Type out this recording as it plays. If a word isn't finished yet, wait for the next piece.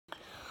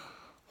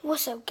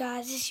What's up,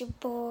 guys? It's your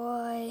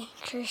boy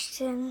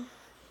Christian,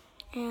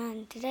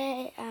 and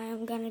today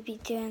I'm gonna be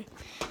doing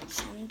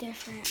something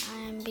different.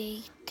 I'm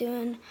be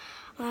doing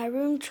my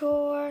room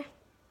tour.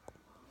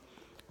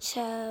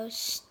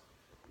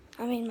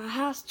 My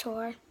house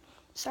tour.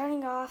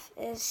 Starting off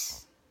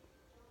is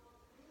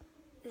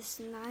this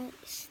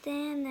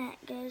nightstand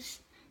that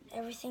goes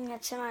everything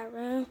that's in my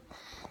room.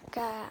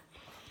 Got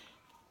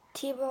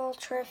T-ball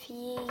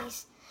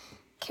trophies,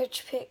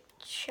 coach pick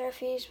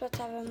trophies, but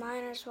I have a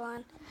minors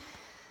one.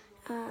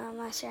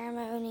 My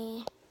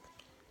ceremony,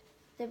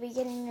 the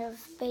beginning of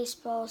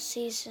baseball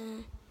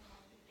season,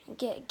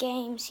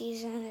 game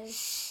season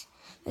is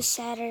this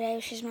Saturday,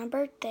 which is my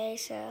birthday,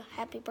 so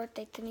happy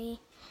birthday to me.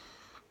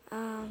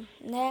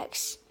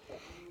 Next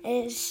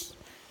is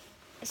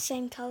the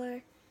same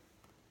color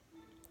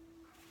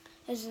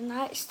as the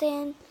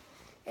nightstand.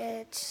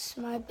 It's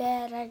my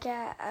bed. I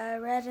got a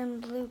red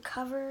and blue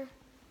cover.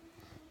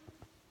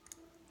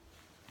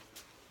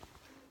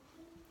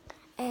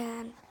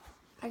 And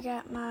I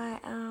got my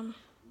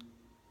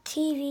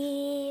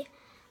TV,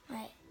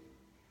 my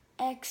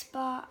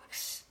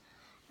Xbox,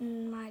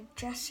 and my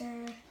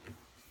dresser,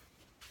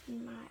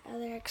 and my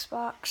other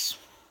Xbox.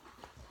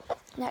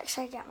 Next,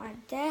 I got my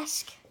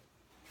desk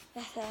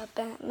with a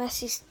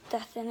messy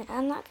stuff in it.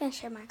 I'm not going to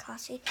show my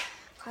closet,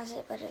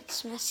 but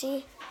it's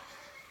messy.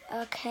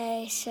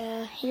 Okay,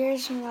 so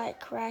here's where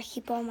I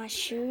keep all my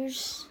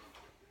shoes.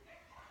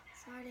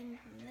 Starting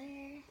from there.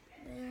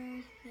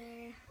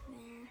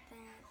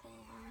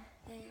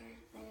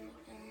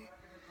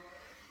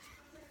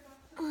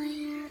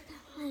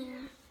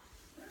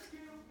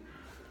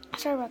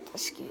 Sorry about the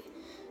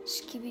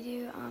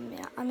Scooby-Doo.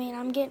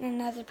 I'm getting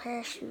another pair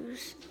of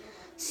shoes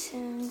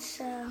soon,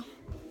 so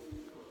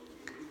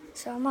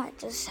I might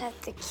just have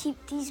to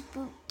keep these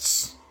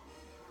boots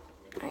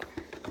right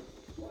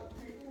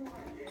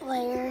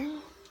there,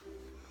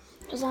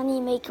 because I need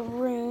to make a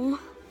room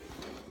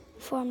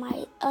for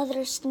my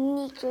other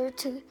sneaker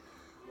to.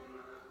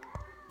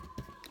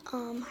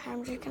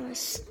 I'm just gonna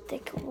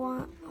stick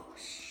one. Oh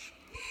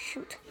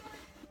shoot.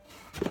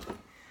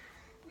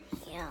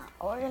 Yeah,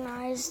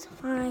 organized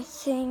my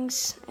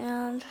things,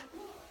 and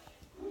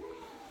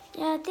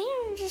yeah, I think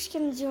I'm just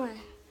gonna do it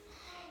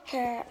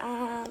here.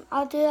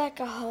 I'll do like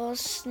a whole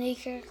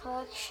sneaker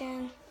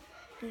collection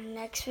in the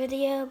next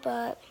video,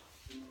 but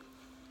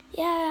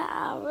yeah,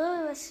 I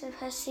really was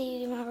supposed to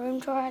do my room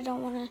tour. I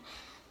don't want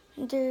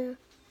to do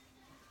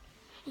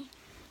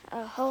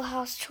a whole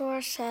house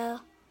tour, so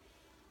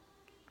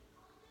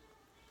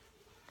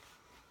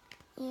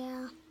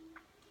yeah.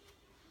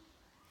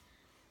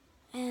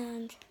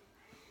 And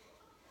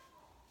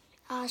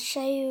I'll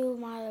show you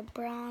my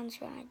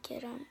LeBrons when I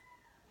get them.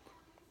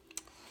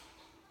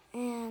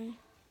 And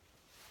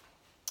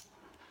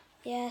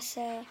yeah,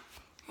 so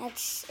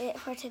that's it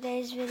for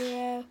today's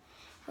video.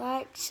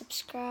 Like,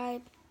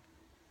 subscribe.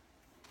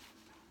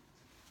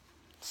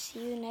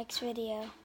 See you next video.